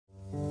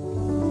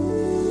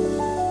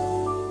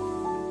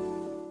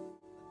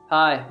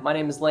Hi, my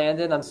name is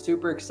Landon. I'm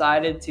super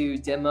excited to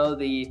demo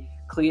the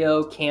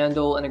Clio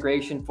candle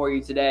integration for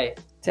you today.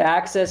 To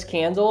access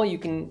Candle, you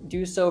can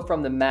do so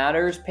from the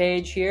Matters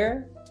page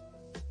here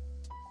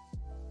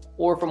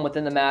or from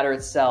within the Matter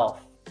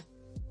itself.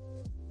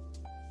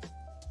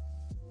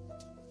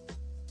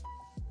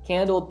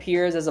 Candle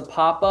appears as a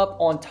pop-up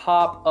on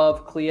top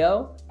of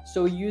Clio,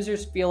 so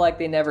users feel like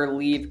they never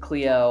leave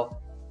Clio.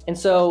 And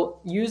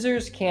so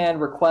users can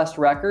request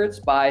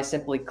records by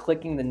simply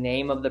clicking the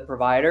name of the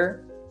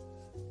provider,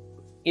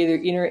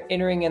 either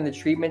entering in the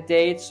treatment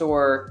dates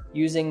or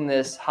using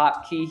this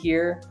hotkey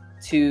here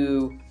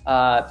to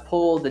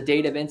pull the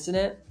date of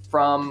incident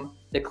from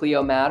the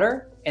Clio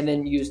Matter and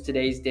then use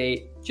today's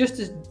date just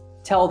to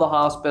tell the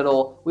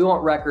hospital we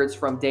want records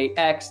from date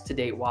X to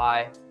date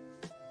Y.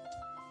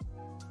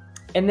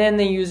 And then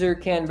the user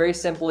can very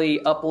simply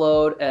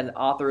upload an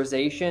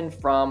authorization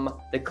from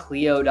the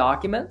Clio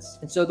documents.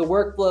 And so the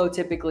workflow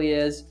typically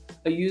is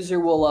a user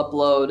will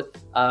upload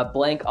a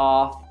blank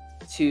auth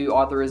to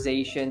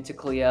authorization to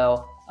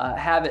Clio,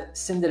 have it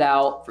send it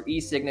out for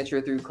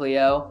e-signature through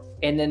Clio,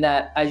 and then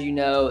that, as you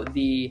know,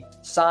 the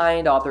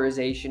signed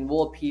authorization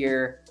will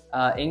appear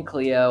in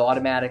Clio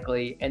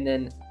automatically, and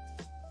then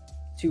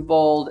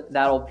twofold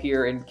that'll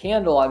appear in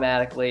Candle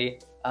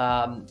automatically,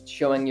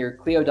 showing your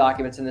Clio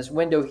documents in this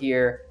window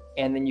here,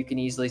 and then you can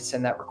easily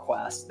send that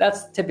request.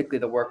 That's typically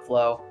the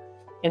workflow.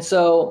 And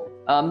so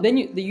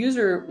then the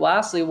user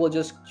lastly will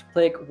just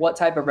click what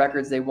type of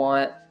records they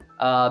want.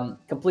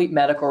 Complete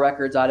medical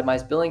records,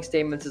 itemized billing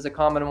statements is a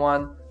common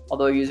one,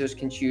 although users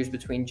can choose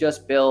between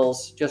just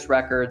bills, just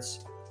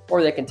records,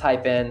 or they can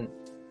type in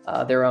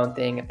their own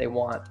thing if they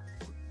want.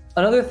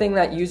 Another thing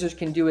that users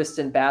can do is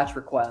send batch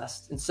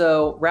requests. And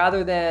so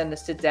rather than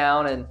sit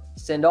down and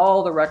send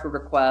all the record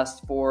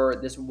requests for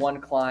this one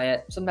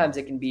client, sometimes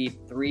it can be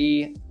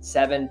 3,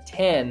 7,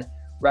 10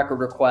 record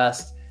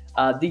requests.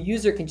 The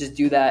user can just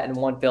do that in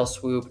one fell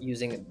swoop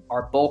using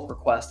our bulk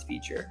request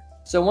feature.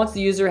 So once the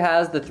user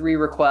has the 3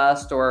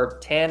 requests or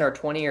 10 or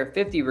 20 or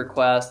 50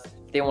 requests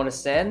they want to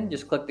send,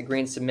 just click the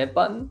green submit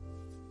button.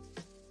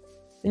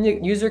 Then the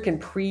user can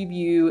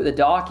preview the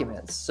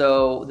documents.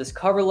 So this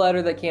cover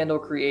letter that Candle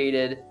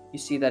created, you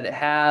see that it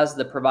has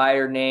the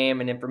provider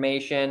name and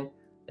information,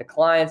 the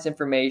client's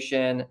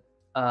information.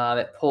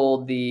 It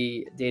pulled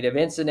the date of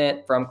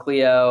incident from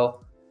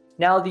Clio.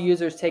 Now the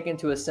user is taken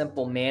to a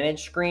simple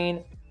manage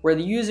screen where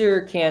the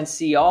user can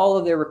see all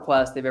of their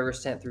requests they've ever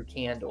sent through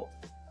Candle.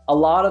 A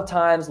lot of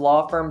times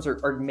law firms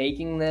are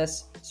making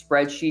this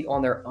spreadsheet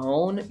on their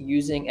own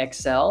using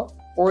Excel,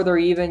 or they're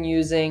even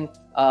using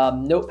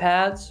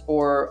notepads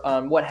or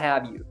what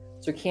have you.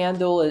 So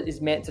Candle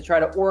is meant to try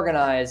to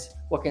organize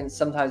what can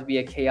sometimes be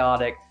a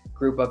chaotic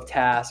group of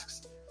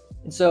tasks.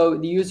 And so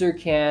the user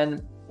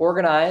can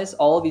organize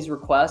all of these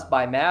requests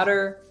by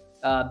matter,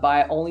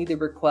 by only the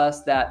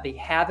requests that they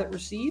haven't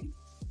received,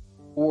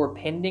 or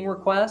pending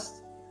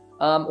requests,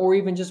 or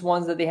even just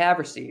ones that they have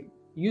received.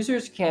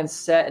 Users can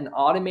set an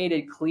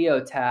automated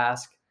Clio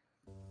task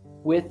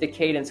with the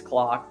cadence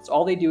clock. So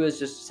all they do is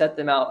just set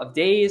them out of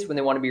days when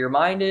they want to be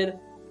reminded.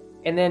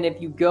 And then if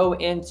you go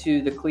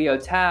into the Clio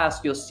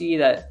task, you'll see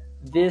that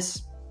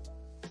this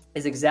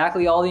is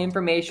exactly all the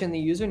information the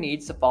user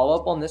needs to follow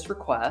up on this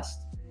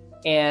request.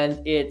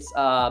 And it's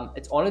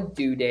on a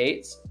due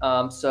date.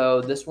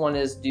 So this one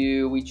is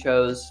due, we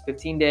chose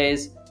 15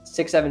 days,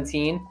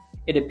 6/17.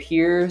 It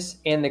appears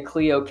in the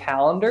Clio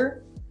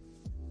calendar.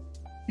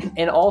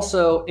 And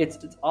also, it's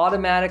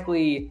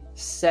automatically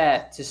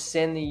set to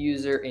send the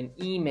user an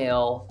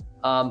email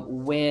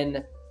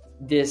when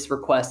this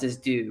request is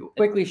due. I'll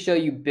quickly show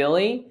you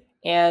billing,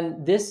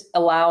 and this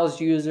allows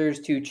users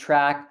to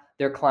track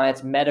their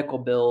clients' medical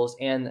bills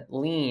and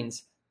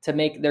liens to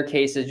make their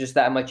cases just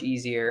that much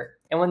easier.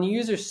 And when the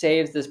user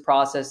saves this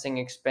processing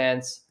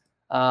expense,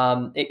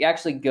 it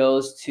actually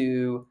goes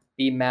to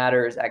the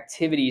Matters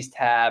Activities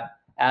tab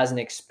as an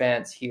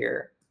expense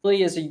here.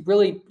 Really is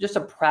really just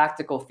a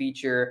practical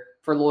feature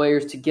for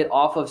lawyers to get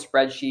off of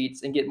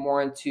spreadsheets and get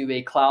more into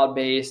a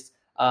cloud-based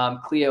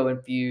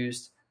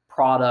Clio-infused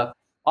product.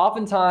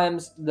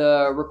 Oftentimes,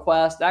 the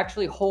requests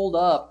actually hold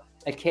up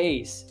a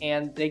case,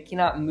 and they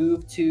cannot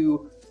move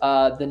to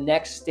the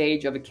next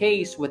stage of a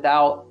case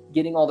without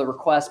getting all the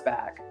requests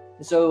back.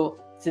 And so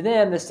to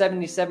them, the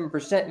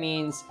 77%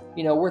 means,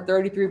 we're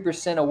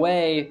 33%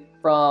 away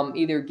from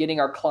either getting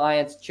our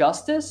clients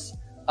justice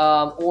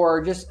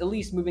or just at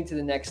least moving to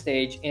the next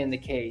stage in the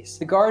case.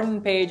 The garden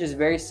page is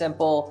very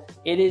simple.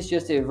 It is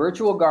just a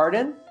virtual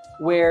garden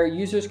where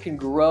users can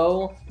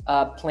grow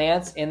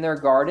plants in their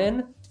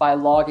garden by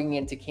logging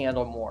into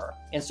Candle more.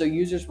 And so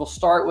users will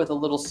start with a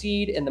little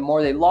seed, and the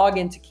more they log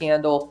into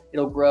Candle,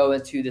 it'll grow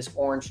into this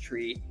orange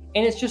tree.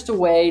 And it's just a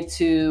way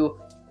to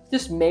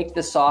just make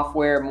the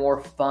software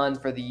more fun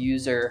for the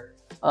user.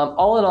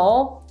 All in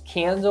all,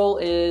 Candle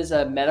is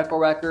a medical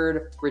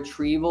record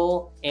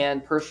retrieval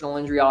and personal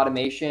injury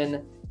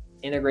automation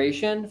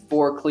integration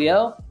for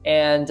Clio.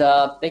 And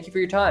thank you for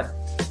your time.